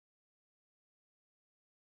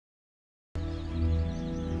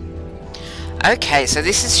Okay, so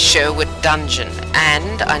this is Sherwood Dungeon,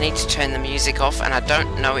 and I need to turn the music off, and I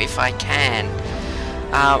don't know if I can.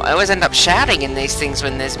 I always end up shouting in these things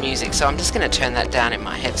when there's music, so I'm just going to turn that down in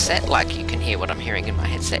my headset, like you can hear what I'm hearing in my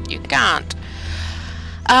headset. You can't.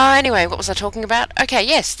 Anyway, what was I talking about? Okay,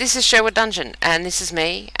 yes, this is Sherwood Dungeon, and this is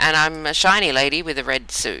me, and I'm a shiny lady with a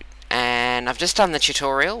red suit. And I've just done the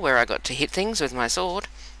tutorial where I got to hit things with my sword.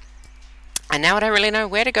 And now I don't really know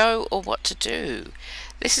where to go or what to do.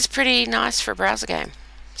 This is pretty nice for a browser game.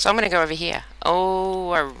 So I'm going to go over here.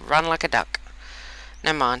 Oh, I run like a duck.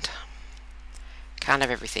 Never mind. Can't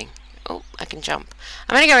have everything. Oh, I can jump.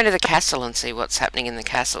 I'm going to go into the castle and see what's happening in the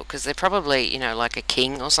castle. Because they're probably, you know, like a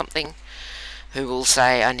king or something. Who will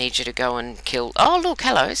say, I need you to go and kill... Oh, look,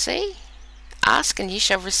 hello, see? Ask and ye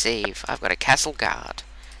shall receive. I've got a castle guard.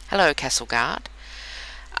 Hello, castle guard.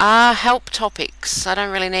 Help topics. I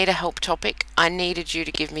don't really need a help topic. I needed you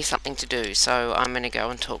to give me something to do, so I'm going to go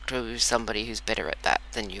and talk to somebody who's better at that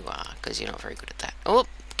than you are, because you're not very good at that. Oh,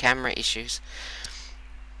 camera issues.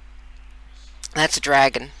 That's a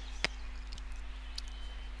dragon.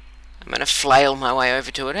 I'm going to flail my way over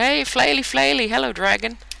to it. Hey, flaily, flaily. Hello,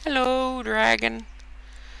 dragon. Hello, dragon.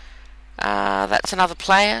 That's another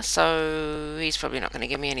player, so he's probably not going to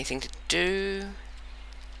give me anything to do.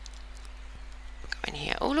 In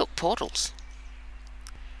here. Oh, look, portals.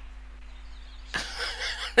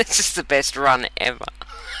 This is the best run ever.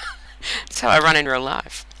 That's how I run in real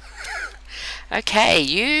life. Okay,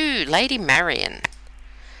 you, Lady Marion.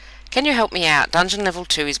 Can you help me out? Dungeon level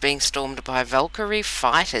 2 is being stormed by Valkyrie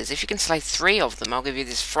fighters. If you can slay 3 of them, I'll give you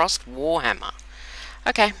this Frost Warhammer.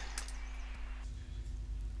 Okay.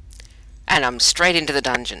 And I'm straight into the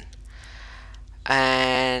dungeon.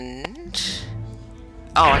 And...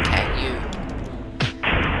 Oh, okay, you.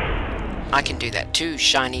 I can do that too,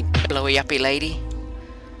 shiny, blowy uppy lady.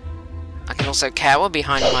 I can also cower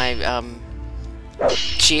behind my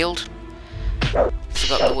shield.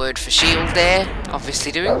 Forgot the word for shield there.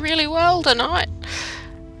 Obviously doing really well tonight.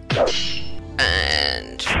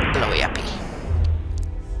 And blowy uppy.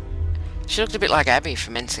 She looked a bit like Abby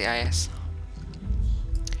from NCIS.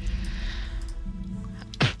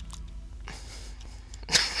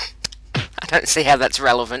 I don't see how that's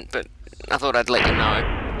relevant, but I thought I'd let you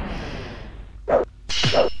know.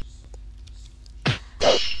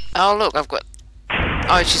 Oh, look, I've got...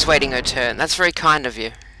 Oh, she's waiting her turn. That's very kind of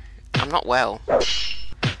you. I'm not well. I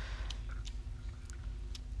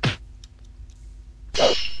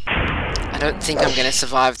don't think I'm going to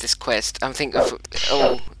survive this quest. I'm thinking of...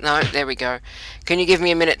 Oh, no, there we go. Can you give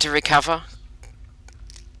me a minute to recover?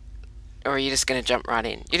 Or are you just going to jump right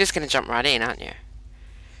in? You're just going to jump right in, aren't you?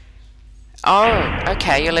 Oh,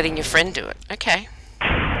 okay, you're letting your friend do it. Okay.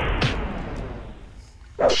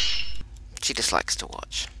 She just likes to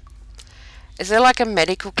watch. Is there like a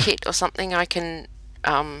medical kit or something I can,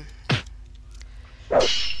 Oh,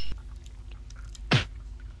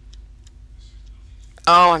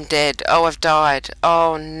 I'm dead. Oh, I've died.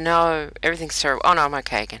 Oh, no. Everything's terrible. Oh, no, I'm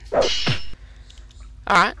okay again.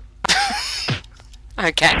 Alright.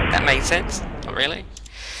 Okay, that makes sense. Not really.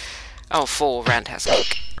 Oh, 4. Roundhouse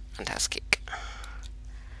kick. Roundhouse kick.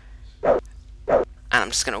 And I'm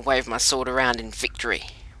just going to wave my sword around in victory.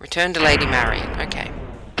 Return to Lady Marion. Okay.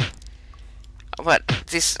 But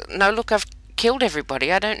this... No, look, I've killed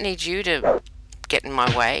everybody. I don't need you to get in my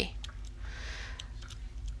way.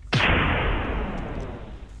 I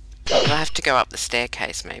have to go up the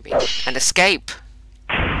staircase, maybe. And escape.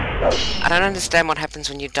 I don't understand what happens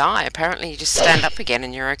when you die. Apparently you just stand up again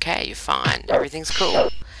and you're okay. You're fine. Everything's cool.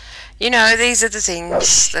 You know, these are the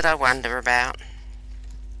things that I wonder about.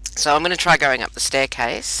 So I'm going to try going up the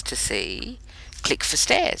staircase to see... Click for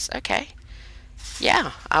stairs. Okay.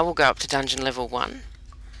 Yeah, I will go up to dungeon level 1.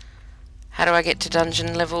 How do I get to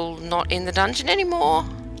dungeon level not in the dungeon anymore?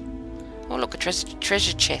 Oh, look, a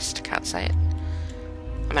treasure chest. Can't say it.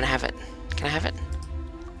 I'm going to have it. Can I have it?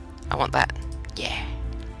 I want that. Yeah.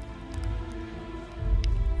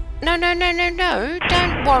 No, no, no, no, no.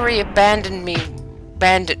 Don't worry, abandon me.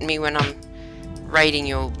 Bandit me when I'm raiding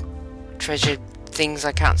your treasure things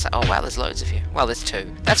I can't say. Oh, wow, there's loads of you. Well, there's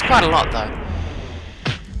 2. That's quite a lot, though.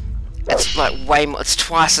 It's like way more, it's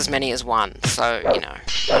twice as many as 1, so, you know,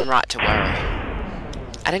 I'm right to worry.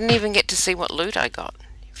 I didn't even get to see what loot I got.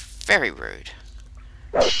 Very rude.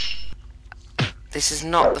 This is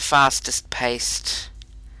not the fastest paced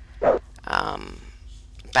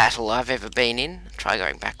battle I've ever been in. Try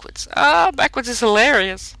going backwards. Ah, backwards is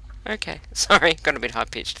hilarious. Okay, sorry, got a bit high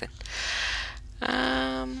pitched then.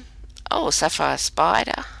 Oh, Sapphire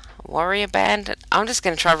Spider. Warrior Bandit. I'm just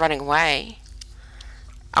going to try running away.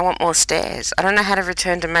 I want more stairs. I don't know how to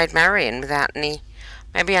return to Maid Marion without any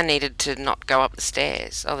Maybe I needed to not go up the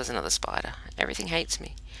stairs. Oh, there's another spider. Everything hates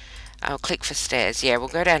me. I'll click for stairs. Yeah, we'll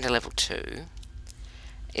go down to level 2.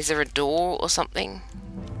 Is there a door or something?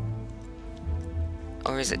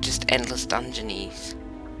 Or is it just endless dungeonies?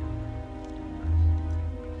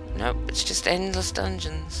 Nope, it's just endless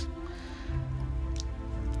dungeons.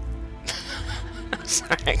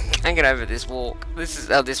 Sorry, I can't get over this walk.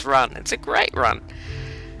 This run. It's a great run.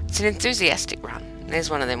 It's an enthusiastic run. There's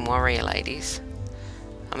one of them warrior ladies.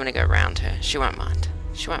 I'm gonna go round her. She won't mind.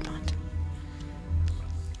 She won't mind.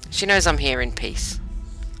 She knows I'm here in peace.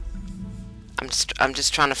 I'm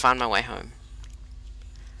just trying to find my way home.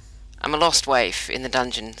 I'm a lost waif in the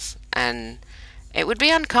dungeons, and it would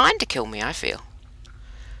be unkind to kill me, I feel.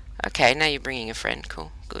 Okay, now you're bringing a friend.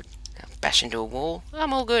 Cool, good. I'll bash into a wall.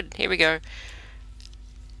 I'm all good. Here we go.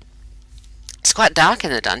 It's quite dark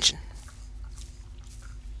in the dungeon.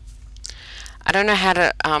 I don't know how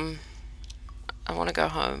to, I want to go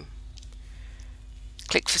home.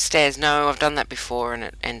 Click for stairs. No, I've done that before and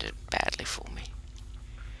it ended badly for me.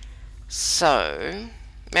 So,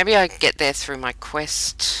 maybe I get there through my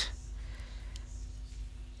quest.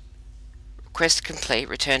 Quest complete.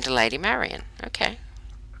 Return to Lady Marion. Okay.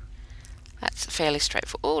 That's fairly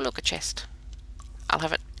straightforward. Oh, look, a chest. I'll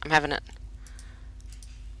have it. I'm having it.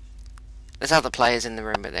 There's other players in the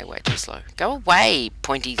room, but they're way too slow. Go away,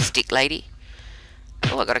 pointy stick lady.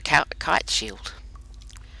 Oh, I got a kite shield.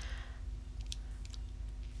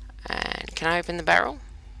 And can I open the barrel?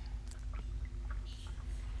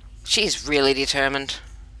 She's really determined.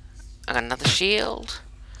 I got another shield.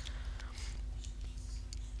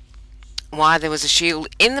 Why there was a shield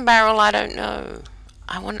in the barrel, I don't know.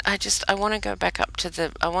 I want to go back up to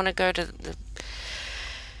the. I want to go to the.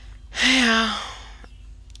 Yeah.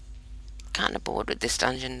 Kind of bored with this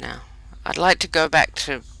dungeon now. I'd like to go back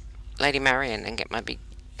to Lady Marion and get my big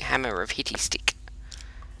hammer of hitty stick.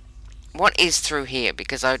 What is through here?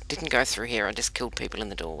 Because I didn't go through here. I just killed people in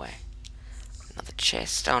the doorway. Another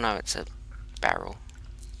chest. Oh no, it's a barrel.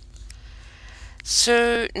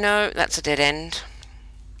 So no, that's a dead end.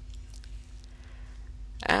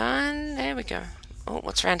 And there we go. Oh,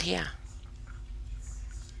 what's around here?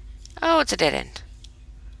 Oh, it's a dead end.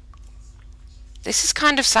 This is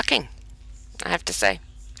kind of sucking, I have to say.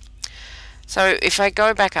 So if I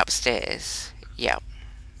go back upstairs, yeah.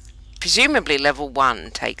 Presumably level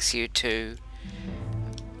 1 takes you to,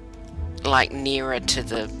 like, nearer to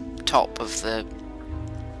the top of the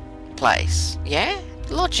place. Yeah?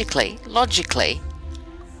 Logically.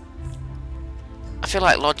 I feel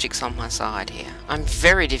like logic's on my side here. I'm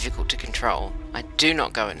very difficult to control. I do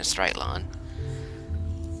not go in a straight line.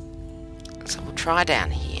 So we'll try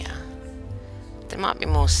down here. There might be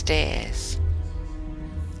more stairs.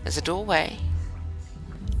 There's a doorway.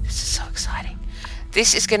 This is so exciting.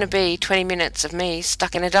 This is going to be 20 minutes of me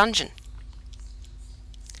stuck in a dungeon.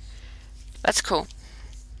 That's cool.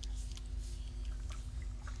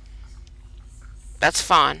 That's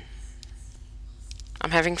fine.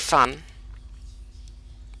 I'm having fun.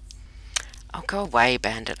 Oh, go away,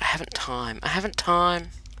 bandit. I haven't time. I haven't time.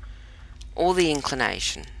 Or the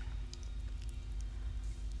inclination.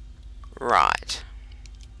 Right.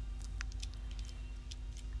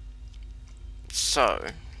 So.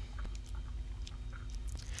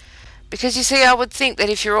 Because you see, I would think that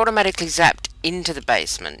if you're automatically zapped into the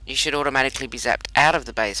basement, you should automatically be zapped out of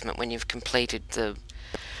the basement when you've completed the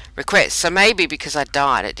request. So maybe because I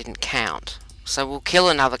died, it didn't count. So we'll kill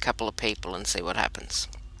another couple of people and see what happens.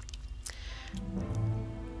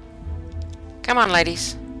 Come on,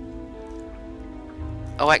 ladies.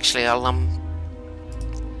 Oh, actually, I'll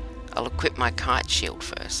equip my kite shield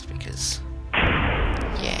first because,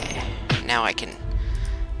 yeah, now I can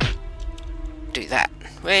do that.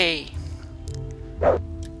 Whee!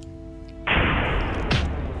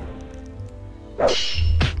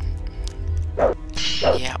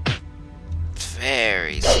 Yep.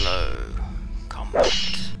 Very slow combat.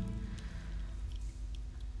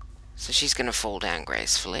 So she's going to fall down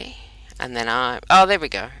gracefully. And then oh, there we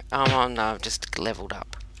go. Oh, no, I've just leveled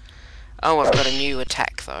up. Oh, I've got a new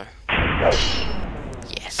attack, though.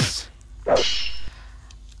 Yes.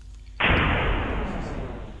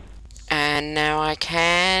 And now I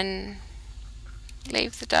can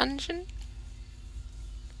leave the dungeon.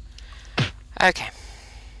 Okay.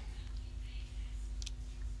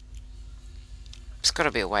 There's got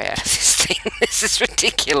to be a way out of this thing. This is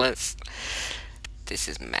ridiculous. This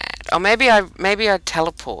is mad. Oh, maybe I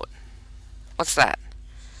teleport. What's that?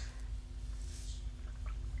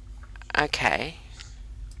 Okay.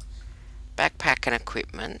 Backpack and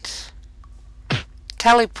equipment.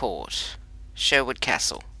 Teleport. Sherwood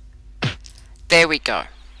Castle. There we go.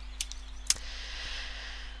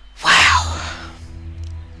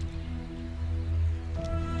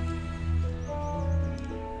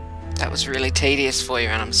 that was really tedious for you,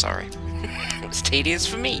 and I'm sorry. It was tedious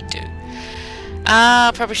for me too.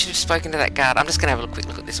 I probably should have spoken to that guard. I'm just going to have a quick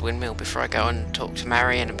look at this windmill before I go and talk to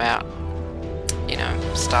Marion about, you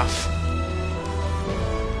know, stuff.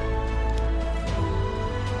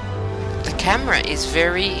 The camera is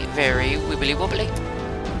very, very wibbly wobbly.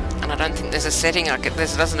 And I don't think there's a setting. There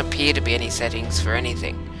doesn't appear to be any settings for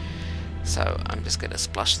anything. So I'm just going to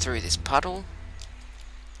splush through this puddle.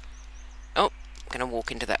 Oh, I'm going to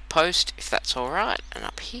walk into that post, if that's alright. And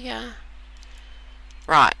up here.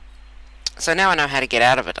 Right. So now I know how to get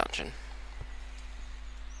out of a dungeon.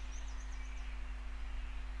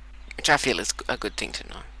 Which I feel is a good thing to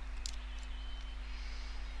know.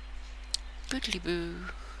 Boodly boo.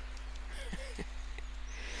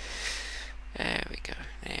 There we go,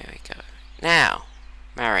 there we go. Now,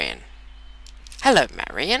 Marion. Hello,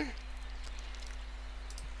 Marion.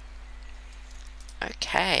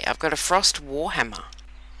 Okay, I've got a frost warhammer.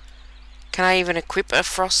 Can I even equip a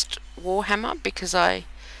frost warhammer because I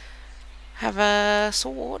have a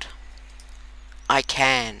sword? I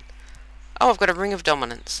can. Oh, I've got a ring of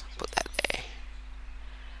dominance. Put that there.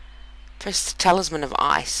 Press the talisman of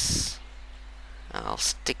ice. I'll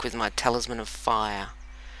stick with my talisman of fire.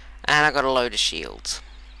 And I got a load of shields.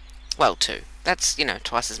 Well, 2. That's, you know,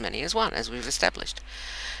 twice as many as 1, as we've established.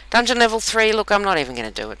 Dungeon level 3. Look, I'm not even going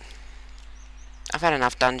to do it. I've had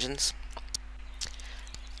enough dungeons.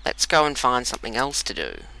 Let's go and find something else to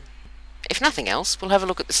do. If nothing else, we'll have a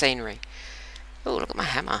look at the scenery. Oh, look at my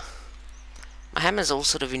hammer. My hammer's all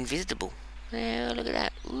sort of invisible. Yeah, look at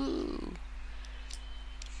that. Ooh.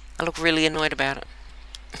 I look really annoyed about it.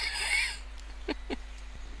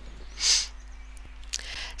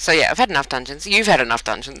 So yeah, I've had enough dungeons. You've had enough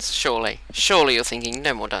dungeons, surely. Surely you're thinking,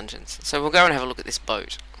 no more dungeons. So we'll go and have a look at this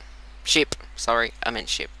boat. Ship. Sorry, I meant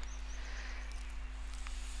ship.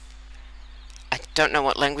 I don't know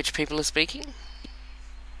what language people are speaking.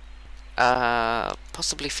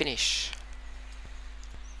 Possibly Finnish.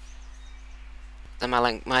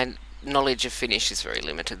 My knowledge of Finnish is very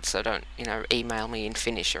limited, so don't, you know, email me in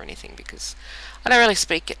Finnish or anything, because I don't really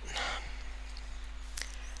speak it.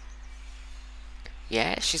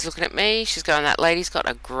 Yeah, she's looking at me. She's going, that lady's got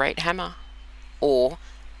a great hammer. Or,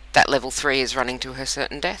 that level 3 is running to her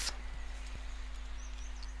certain death.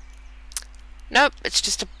 Nope, it's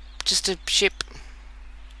just a ship.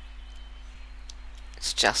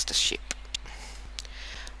 It's just a ship.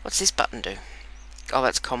 What's this button do? Oh,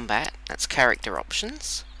 that's combat. That's character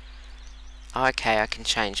options. Okay, I can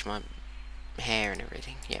change my hair and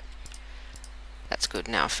everything. Yep. That's good.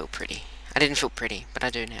 Now I feel pretty. I didn't feel pretty, but I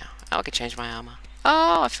do now. Oh, I can change my armor.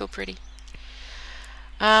 Oh, I feel pretty.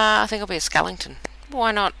 I think I'll be a skeleton.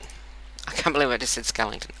 Why not? I can't believe I just said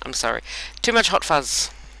skeleton. I'm sorry. Too much hot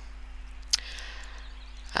fuzz.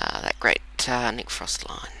 That great Nick Frost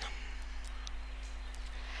line.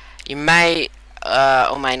 You may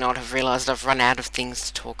or may not have realised I've run out of things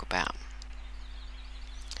to talk about.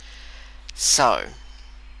 So,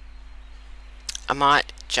 I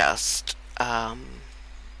might just...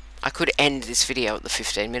 I could end this video at the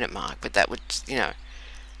 15-minute mark, but that would, you know,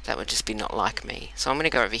 that would just be not like me. So I'm going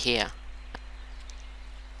to go over here.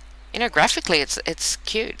 You know, graphically it's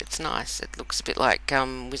cute, it's nice. It looks a bit like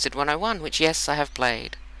Wizard 101, which, yes, I have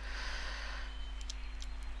played.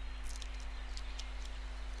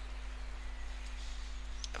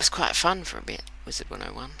 It was quite fun for a bit, Wizard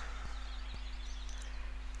 101.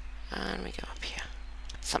 And we go up here.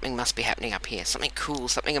 Something must be happening up here. Something cool,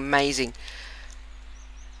 something amazing.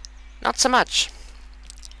 Not so much.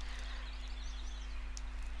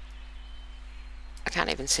 I can't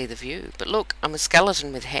even see the view. But look, I'm a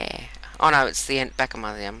skeleton with hair. Oh no, it's the back of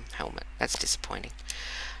my helmet. That's disappointing.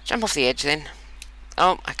 Jump off the edge then.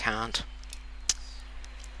 Oh, I can't.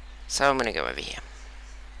 So I'm going to go over here.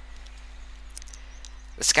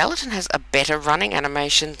 The skeleton has a better running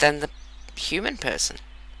animation than the human person.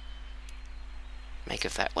 Make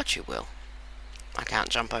of that what you will. I can't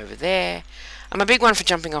jump over there. I'm a big one for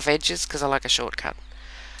jumping off edges because I like a shortcut.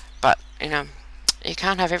 But, you know, you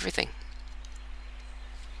can't have everything.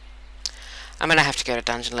 I'm going to have to go to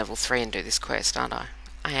dungeon level 3 and do this quest, aren't I?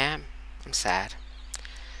 I am. I'm sad.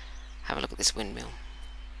 Have a look at this windmill.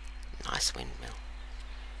 Nice windmill.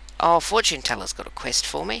 Oh, fortune teller's got a quest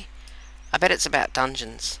for me. I bet it's about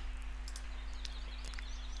dungeons.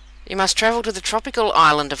 You must travel to the tropical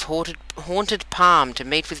island of Haunted Palm to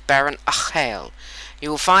meet with Baron Achale. You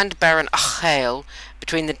will find Baron Achale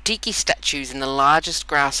between the tiki statues in the largest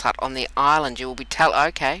grass hut on the island. You will be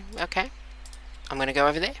okay. I'm going to go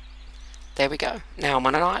over there. There we go. Now I'm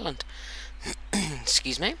on an island.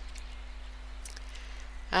 Excuse me.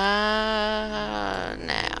 Now,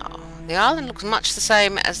 The island looks much the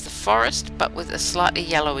same as the forest, but with a slightly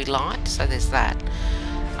yellowy light, so there's that.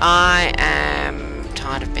 I am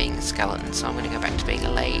tired of being a skeleton, so I'm going to go back to being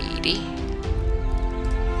a lady.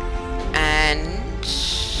 And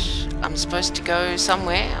I'm supposed to go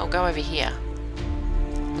somewhere. I'll go over here.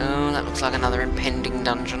 Oh, that looks like another impending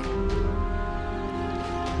dungeon.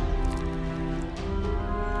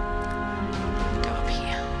 Go up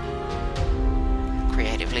here.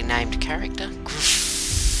 Creatively named character.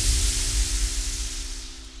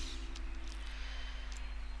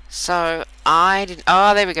 So, I did...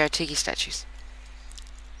 Oh, there we go, tiki statues.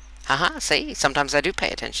 Haha, see? Sometimes I do pay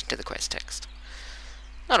attention to the quest text.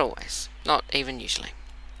 Not always. Not even usually.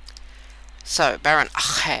 So, Baron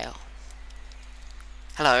Achel.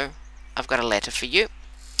 Hello. I've got a letter for you.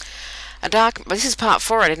 A dark... This is part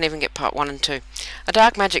 4, I didn't even get part 1 and 2. A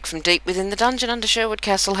dark magic from deep within the dungeon under Sherwood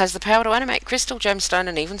Castle has the power to animate crystal, gemstone,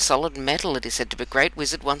 and even solid metal. It is said to be a great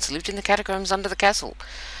wizard once lived in the catacombs under the castle.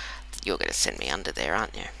 You're going to send me under there,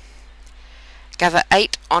 aren't you? Gather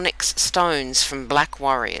 8 onyx stones from black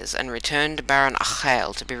warriors and return to Baron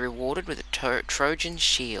Achel to be rewarded with a Trojan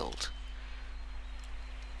shield.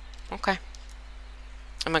 Okay.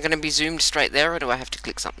 Am I going to be zoomed straight there, or do I have to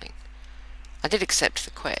click something? I did accept the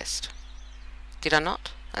quest. Did I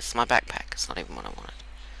not? That's my backpack. It's not even what I wanted.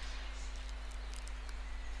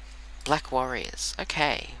 Black warriors.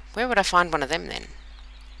 Okay. Where would I find one of them then?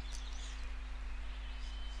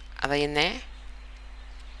 Are they in there?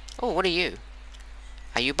 Oh, what are you?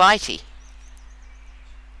 Are you bitey?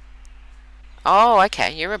 Oh,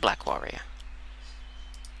 okay, you're a black warrior.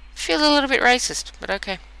 Feel a little bit racist, but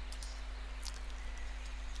okay.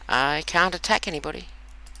 I can't attack anybody.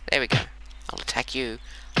 There we go. I'll attack you.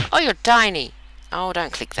 Oh, you're tiny. Oh,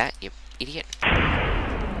 don't click that, you idiot.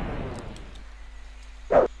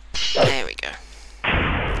 There we go.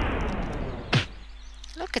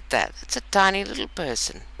 Look at that. That's a tiny little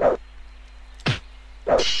person.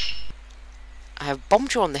 I have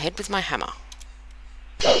bombed you on the head with my hammer.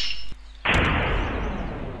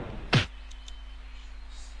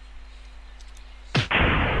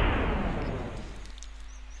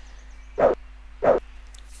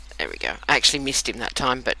 There we go. I actually missed him that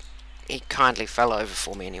time, but he kindly fell over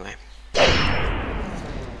for me anyway.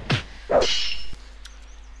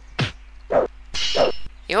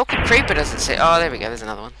 The awkward creeper doesn't seem... Oh, there we go. There's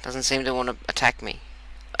another one. Doesn't seem to want to attack me.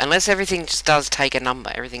 Unless everything just does take a number.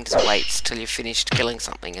 Everything just waits till you've finished killing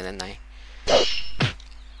something and then they...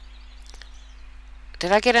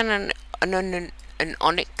 Did I get an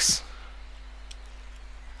onyx?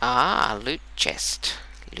 Ah, loot chest.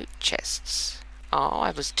 Loot chests. Oh, I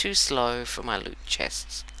was too slow for my loot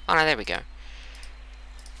chests. Oh no, there we go.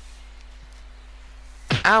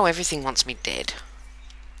 Oh, everything wants me dead.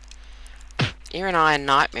 You're an iron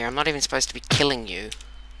nightmare. I'm not even supposed to be killing you.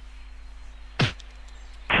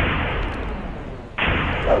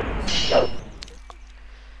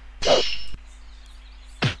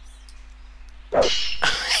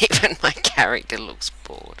 Even my character looks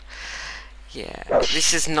bored. Yeah,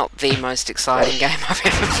 this is not the most exciting game I've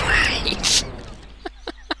ever played.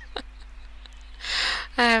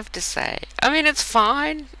 I have to say. I mean, it's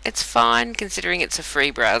fine. It's fine considering it's a free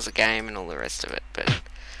browser game and all the rest of it, but...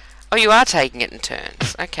 Oh, you are taking it in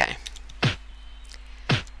turns. Okay.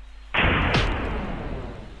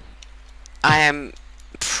 I am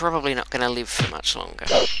probably not going to live for much longer.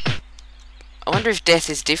 I wonder if death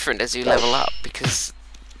is different as you level up, because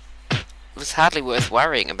it was hardly worth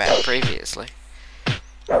worrying about previously.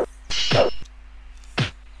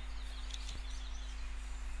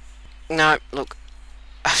 No, look.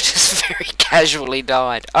 I've just very casually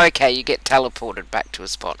died. Okay, you get teleported back to a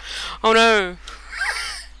spot. Oh no!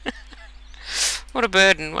 What a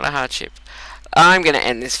burden, what a hardship. I'm going to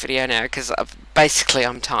end this video now because basically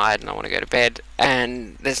I'm tired and I want to go to bed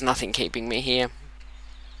and there's nothing keeping me here.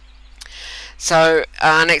 So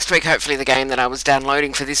next week hopefully the game that I was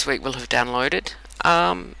downloading for this week will have downloaded,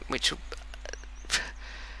 which,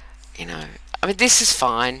 you know, I mean this is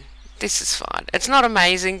fine. This is fine. It's not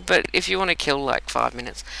amazing, but if you want to kill like 5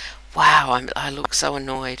 minutes... Wow, I look so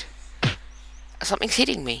annoyed. Something's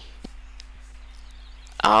hitting me.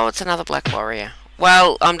 Oh, it's another black warrior.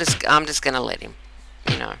 Well, I'm just gonna let him,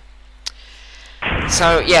 you know.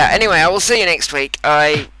 So yeah. Anyway, I will see you next week.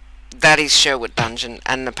 That is Sherwood Dungeon,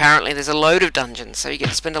 and apparently there's a load of dungeons, so you get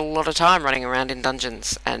to spend a lot of time running around in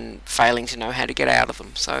dungeons and failing to know how to get out of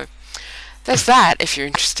them. So there's that if you're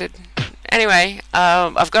interested. Anyway,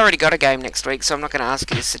 I've already got a game next week, so I'm not going to ask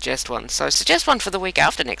you to suggest one. So suggest one for the week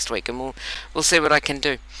after next week, and we'll see what I can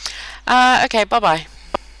do. Okay, bye bye.